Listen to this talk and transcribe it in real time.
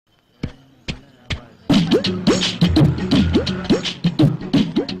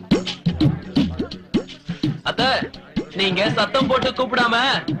அத்த நீங்க சத்தம் போட்டு கூப்பிடாம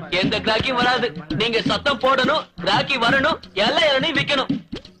எந்த கிராக்கியும் வராது. நீங்க சத்தம் போடணும், கிராக்கி வரணும், எல்லாம் இளநீ விக்கணும்.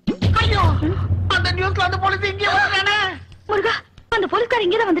 ஐயோ, அந்த நியூஸ்ல அந்த போலீஸ் இங்கே வரானே. முருகா, அந்த போலீஸ்கார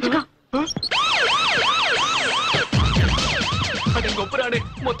இங்கே தான் வந்துட்டான். கொப்புறானே,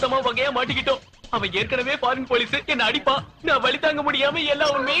 மொத்தமா வகையா மாட்டிக்கிட்டோம். அவன் ஏற்கனவே ஃபாரின் போலீஸ், என்ன அடிப்பான். நான் வழி தாங்க முடியாம எல்லா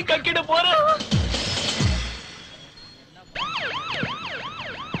உண்மையும் கக்கிட போறேன்.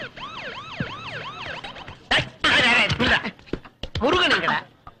 முருகன்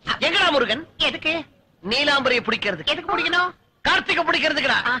எங்கடா முருகன்? எதுக்கு? நீலாம்பரியை பிடிக்கிறது. எதுக்கு பிடிக்கணும்? கார்த்திகை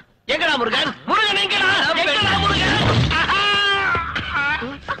பிடிக்கிறதுக்குடா. எங்கடா முருகன்? முருகன் எங்கடா? எங்கடா முருகன்?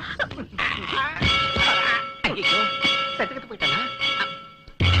 செத்துக்கிட்டு போயிட்டானா?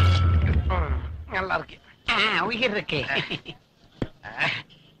 நல்லா இருக்கு, உயிர் இருக்கு.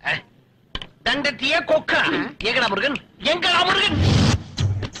 தண்டத்திய கொக்கா. எங்கடா முருகன்? எங்கடா முருகன்?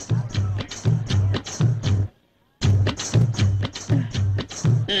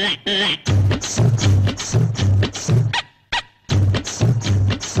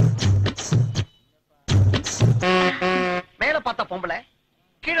 மேல பார்த்தா பொம்பளை,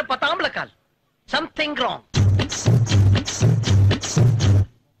 கீழே பார்த்தா ஆம்பளை கால். Something wrong.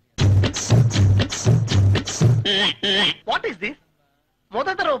 What is this?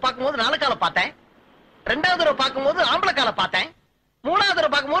 முதல் தடவை பார்க்கும்போது 4 காலை பார்த்தேன், 2வது தடவை பார்க்கும்போது ஆம்பளை காலை பார்த்தேன், 3வது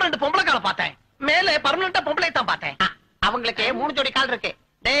தடவை பார்க்கும்போது 2 பொம்பளை காலை பார்த்தேன். மேல பர்மனண்டா பொம்பளை தான் பார்த்தேன். அவங்களுக்கு 3 ஜோடி கால் இருக்கு.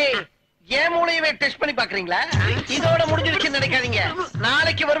 டேய், ஏன் மூளையவே டெஸ்ட் பண்ணி பாக்குறீங்களா? இதோட முடிஞ்சிருச்சுன்னு நினைக்காதீங்க.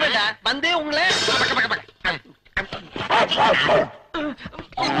 நாளைக்கு வருவேடா, வந்து உங்களை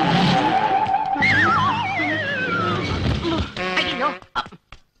ஐயோ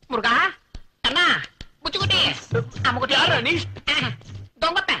முருகா அண்ணா முச்சுக்குட்டி அம்முக்குட்டி. யாரா நீ?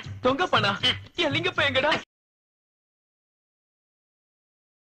 தொங்கப்பேன். தொங்கப்பனா? என் லிங்கப்ப எங்கடா?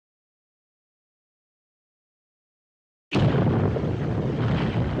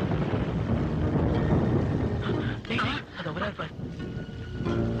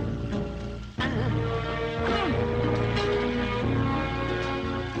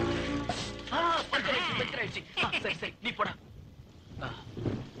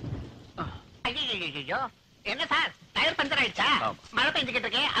 ஐயோ, என்ன சார் டயர் பஞ்சர் ஆயிடுச்சா? மழை பெஞ்சுக்கிட்டு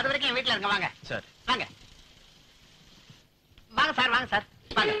இருக்கேன், அது வரைக்கும் என் வீட்டுல இருங்க. வாங்க சார், வாங்க வாங்க சார், வாங்க சார்,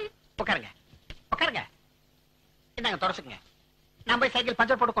 வாங்க உட்காருங்க, உட்காருங்க. இந்தாங்க தொடச்சுங்க. நான் போய் சைக்கிள்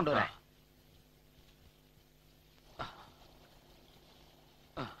பஞ்சர் போட்டு கொண்டு வரேன்.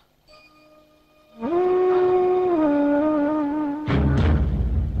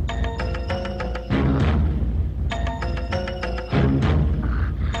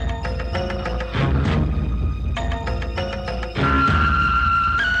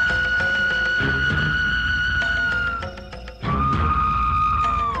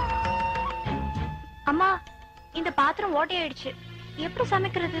 அம்மா, இந்த பாத்திரம் ஓட்டையாயிடுச்சு, எப்படி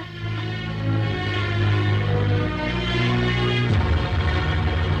சமைக்கிறது?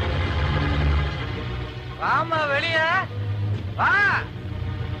 வாமா வெளிய வா,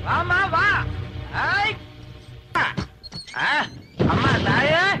 வாமா வா. அம்மா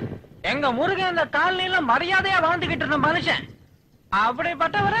தாயே, எங்க முருகன் இந்த காலனில மரியாதையா வாழ்ந்துகிட்டு இருந்த மனுஷன்.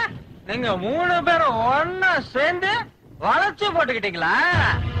 அப்படிப்பட்டவர நீங்க 3 பேரும் ஒன்னா சேர்ந்து வளைச்சு போட்டுக்கிட்டீங்களா?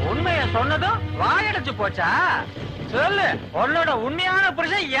 உண்மைய சொன்னதும் வாயடைச்சு போச்சா? சொல்லு, உன்னோட உண்மையான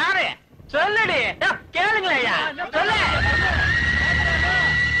புருஷன் யாரு? சொல்லுடி, கேளுங்களா? சொல்லு.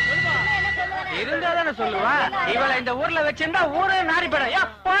 இருந்தாதானே சொல்லுவா. இவளை இந்த ஊர்ல வச்சிருந்தா ஊரே நாரி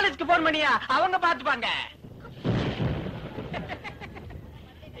போயிடும். போலீஸ்க்கு போன் பண்ணியா, அவங்க பாத்துப்பாங்க.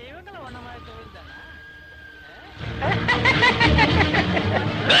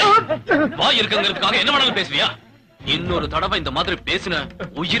 வாய் இருக்குங்கிறதுக்காக என்ன வேணாலும் பேசுவியா? இன்னொரு தடவை இந்த மாதிரி பேசின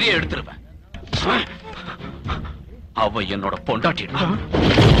உயிரே எடுத்துருவேன். அவ என்னோட பொண்டாட்டி,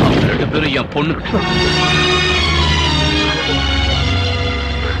 2 பேரும் என் பொண்ணுங்க.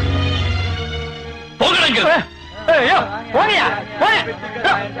 போகலங்க.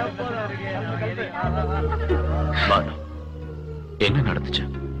 என்ன நடந்துச்சு?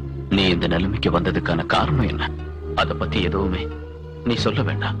 நீ இந்த நிலைமைக்கு வந்ததுக்கான காரணம் என்ன? அத பத்தி எதுவுமே நீ சொல்ல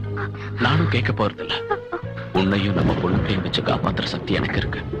வேண்டாம். நானும் கேட்க போறதில்ல. உன்னையும் நம்ம பொண்ணுக்கையும் வச்சு காப்பாத்துற சக்தி எனக்கு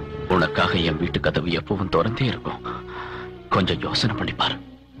இருக்கு. உனக்காக என் வீட்டு கதவு எப்பவும் திறந்தே இருக்கும். கொஞ்சம் யோசனை பண்ணி பாரு.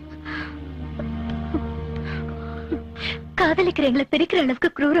 காதலிக்கிற எங்களை பிரிக்கிற அளவுக்கு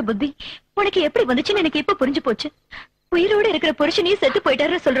குரூர புத்தி உனக்கு எப்படி வந்துச்சுன்னு எனக்கு இப்ப புரிஞ்சு போச்சு. உயிரோட இருக்கிற புருஷனையும் செத்து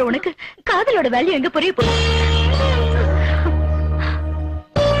போயிட்டாரு சொல்ற உனக்கு காதலோட வேல்யூ எங்க புரிய போகுது?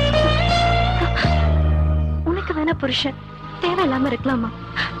 உனக்கு வேணா புருஷன் தேவையில்லாம இருக்கலாமா,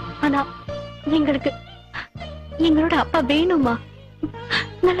 ஆனா எங்களுக்கு எங்களோட அப்பா வேணுமா?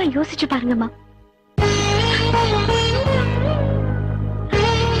 நல்லா யோசிச்சு பாருங்கம்மா.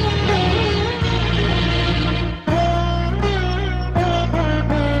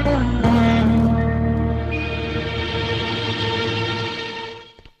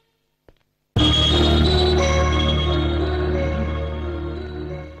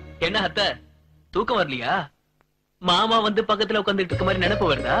 என்ன அத்தை, தூக்கம் வரலையா? மாமா வந்து பக்கத்துல உட்கார்ந்துட்டு இருக்க மாதிரி நினைப்பு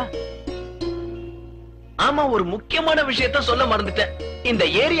வருதா? ஆமா, ஒரு முக்கியமான விஷயத்த சொல்ல மறந்துட்டேன். இந்த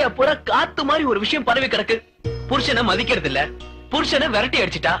ஏரியா பூரா காத்து மாதிரி ஒரு விஷயம் பரவி கிடக்கு. புருஷனை மதிக்கிறது இல்ல, புருஷனை விரட்டி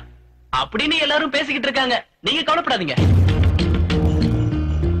அடிச்சிட்டா அப்படின்னு எல்லாரும் பேசிக்கிட்டு இருக்காங்க. நீங்க கவலைப்படாதீங்க.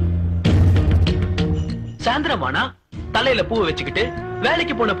 சாயந்திரமானா தலையில பூவை வச்சுக்கிட்டு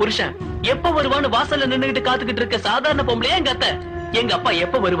வேலைக்கு போன புருஷன் எப்ப வருவான்னு வாசல்ல நின்னுகிட்டு காத்துக்கிட்டு இருக்க சாதாரண பொம்பளையா எங்க அத்தை. எங்க அப்பா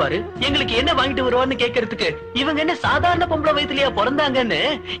எப்ப வருவாரு, எங்களுக்கு என்ன வாங்கிட்டு வருவான்னு கேட்கறதுக்கு இவங்க என்ன சாதாரண பொம்பளை வயசுலயா பிறந்தாங்கன்னு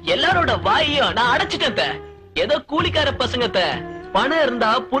எல்லாரோட வாயையும் நான் அடைச்சிட்டேன். ஏதோ கூலிக்கார பசங்கத்த, பணம்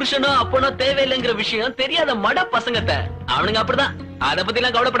இருந்தா புருஷனோ அப்பனோ தேவையில்லைங்கிற விஷயம் தெரியாத மட பசங்கத்த. அவனுங்க அப்படிதான். அத பத்தி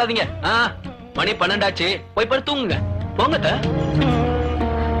எல்லாம் கவலைப்படாதீங்க. மணி 12 ஆச்சு, போய் படுத்து தூங்குங்க. போங்கத்த.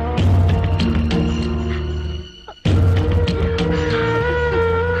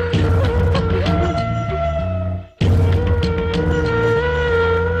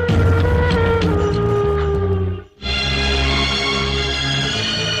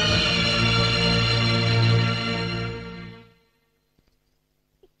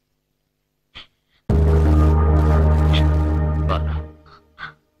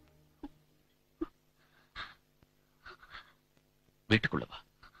 வீட்டுக்குள்ள வா.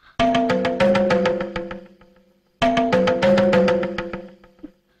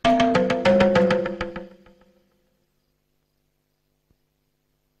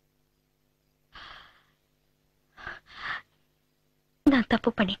 நான்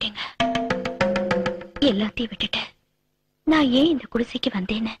தப்பு பண்ணிட்டேங்க. எல்லாத்தையும் விட்டுட்டேன். நான் ஏன் இந்த குடிசைக்கு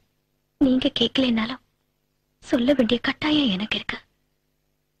வந்தேன்னு நீங்க கேட்கலனாலும் சொல்ல வேண்டிய கட்டாயம் எனக்கு இருக்கு.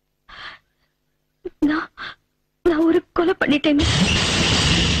 நான் ஒரு கொலை பண்ணிட்டேங்க.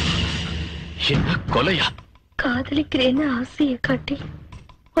 என்ன கொலையா? காதலிக்கிறேன்னு ஆசையை காட்டி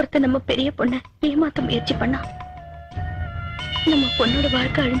ஒருத்த நம்ம பெரிய பொண்ண ஏமாத்த முயற்சி பண்ணா. நம்ம பொண்ணோட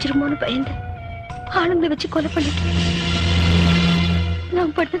வாழ்க்கை அழிஞ்சிருமோன்னு பயந்து ஆளுங்களை வச்சு கொலை பண்ணிட்டேன்.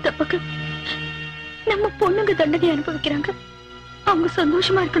 நான் பண்ண தப்புக்கு நம்ம பொண்ணுங்க தண்டனை அனுபவிக்கிறாங்க. அவங்க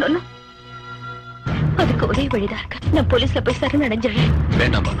சந்தோஷமா இருக்கணும்னா அதுக்கு ஒரே வழிதான் இருக்கு. நான் போலீஸ்ல போய் சரணடைஞ்சிடுறேன்.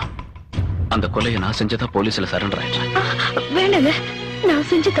 வேண்டாம் பானு, அந்த கொலையை நான் செஞ்சதா போலீஸ்ல சரண்டர் ஆயிடுறேன். வேண்டாங்க, நான்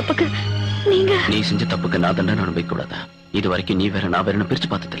செஞ்ச தப்புக்கு நீ செஞ்ச தப்புக்கு நான் தண்டனை அனுபவிக்க கூடாதா? இது வரைக்கும் நீ வேற நான் வேறன்னு பிரிச்சு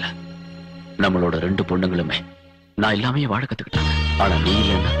பார்த்ததில்ல. நம்மளோட 2 பொண்ணுங்களுமே நான் இல்லாமே வாழ கத்துக்கிட்டாங்க. ஆனா நீ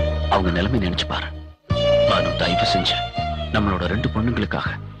இல்லைன்னா அவங்க நிலைமை நினைச்சு பாரு. பானு, தயவு செஞ்சு நம்மளோட 2 பொண்ணுங்களுக்காக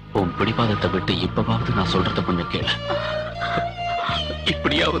உன் பிடிவாதத்தை விட்டு இப்பவாவது நான் சொல்றத கொஞ்சம் கேளு.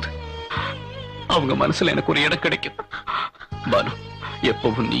 இப்படியாவது அவங்க மனசுல எனக்கு ஒரு இடம் கிடைக்கும். பானு,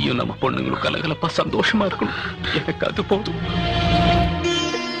 எப்பவும் நீயும் நம்ம பொண்ணுங்களும் கலகலப்பா சந்தோஷமா இருக்கணும். எனக்கு அது போதும்.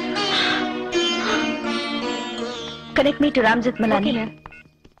 Connect me to Ramjith Malani.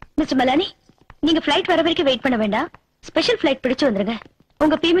 Mister Malani, நீங்க ஃளைட் வர வரைக்கும் வெயிட் பண்ண வேண்டாம். ஸ்பெஷல் ஃளைட் பிடிச்சு வந்துருங்க.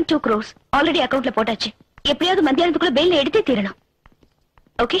 உங்க பேமெண்ட் 2 crores ஆல்ரெடி அக்கவுண்ட்ல போட்டாச்சு. எப்படியாவது மத்தியானத்துக்குள்ள பெயில் எடுத்தே தீரணும்.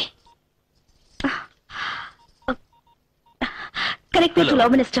 Okay? Connect me to law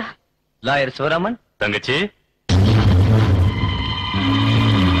minister. Lawyer Sivaraman. தங்கச்சி,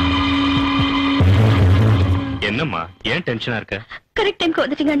 என்னம்மா ஏன் டென்ஷனா இருக்க? கரெக்ட் டைம்க்கு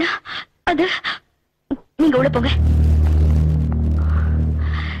வந்துட்டீங்க அண்ணா. அது நீங்க உள்ள போங்க.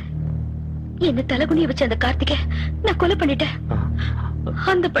 என்ன தலைகுனிய வச்ச அந்த கார்த்திகை நான் கொலை பண்ணிட்டேன்.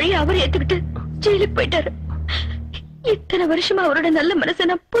 அந்த பழியை அவர் ஏத்துக்கிட்டு ஜெயிலுக்கு போயிட்டாரு. இத்தனை வருஷமா அவரோட நல்ல மனசை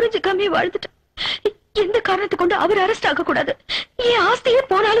நான் புரிஞ்சுக்காமே வாழ்ந்துட்டேன். எந்த காரணத்தை கொண்டு அவர் அரெஸ்ட் ஆக கூடாது. என் ஆஸ்தியே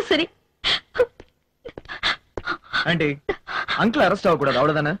போனாலும் சரி. ஆண்டி, அங்கிள் அரெஸ்ட் ஆக கூடாது,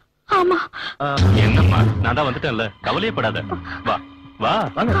 அவ்வளவுதானே? ஆமா. என்னம்மா, நான் தான் வந்துட்டேன்ல, கவலையப்படாத. வா வா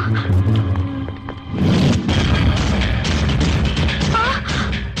வாங்க.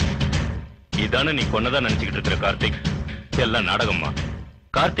 இதானே நீ கொன்னதா நினைச்சுக்கிட்டு இருக்கிற கார்த்திக்? எல்லாம் நாடகம்மா.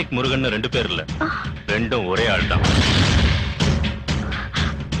 கார்த்திக் முருகன் 2 பேர் இல்ல, 2ம் ஒரே ஆள் தான்.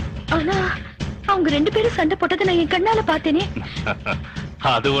 ஆனா அவங்க 2 பேரும் சண்டை போட்டதை நான் என் கண்ணால பார்த்தேனே.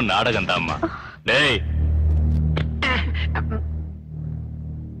 அதுவும் நாடகம் தான்மா. டேய்,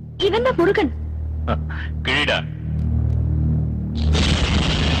 இவன் தான் முருகன். கிரீடா.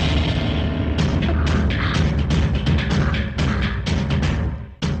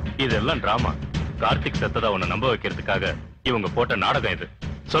 இதெல்லாம் டிராமா. கார்த்திக் செத்ததா உன்னை நம்ப வைக்கிறதுக்காக இவங்க போட்ட நாடகம் இது.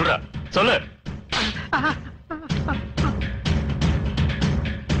 சொல்ற, சொல்லு.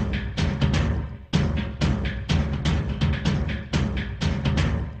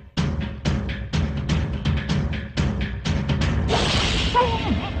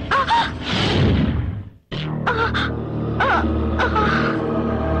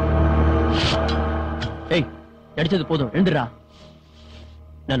 நடிச்சது போதும், எழுந்துடா.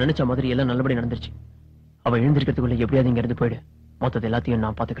 நான் நினைச்ச மாதிரி எல்லாம் நல்லபடி நடந்துருச்சு. அவ எழுந்திருக்கிறதுக்குள்ள எப்படியாவது இங்க இருந்து போயிடு. மொத்தத்தை எல்லாத்தையும்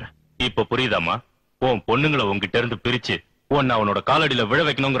நான் பாத்துக்கிறேன். இப்ப புரியுதாமா? உன் பொண்ணுங்களை உங்ககிட்ட இருந்து பிரிச்சு உன்னை அவனோட காலடியில விழ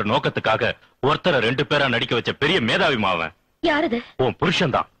வைக்கணுங்கிற நோக்கத்துக்காக ஒருத்தர 2 பேரா நடிக்க வச்ச பெரிய மேதாவி மாவன் யாரது? உன்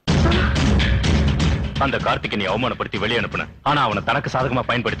புருஷன் தான். அந்த கார்த்திகை நீ அவமானப்படுத்தி வெளியே அனுப்புன. ஆனா அவனை தனக்கு சாதகமா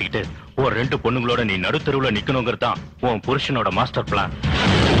பயன்படுத்திக்கிட்டு ஒரு 2 பொண்ணுங்களோட நீ நடுத்தருவுல நிக்கணுங்கிறது தான் உன் புருஷனோட மாஸ்டர் பிளான்.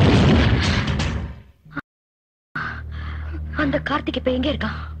 அந்த கார்த்திக் இப்ப எங்க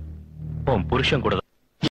இருக்கான்? உன் புருஷன் கூட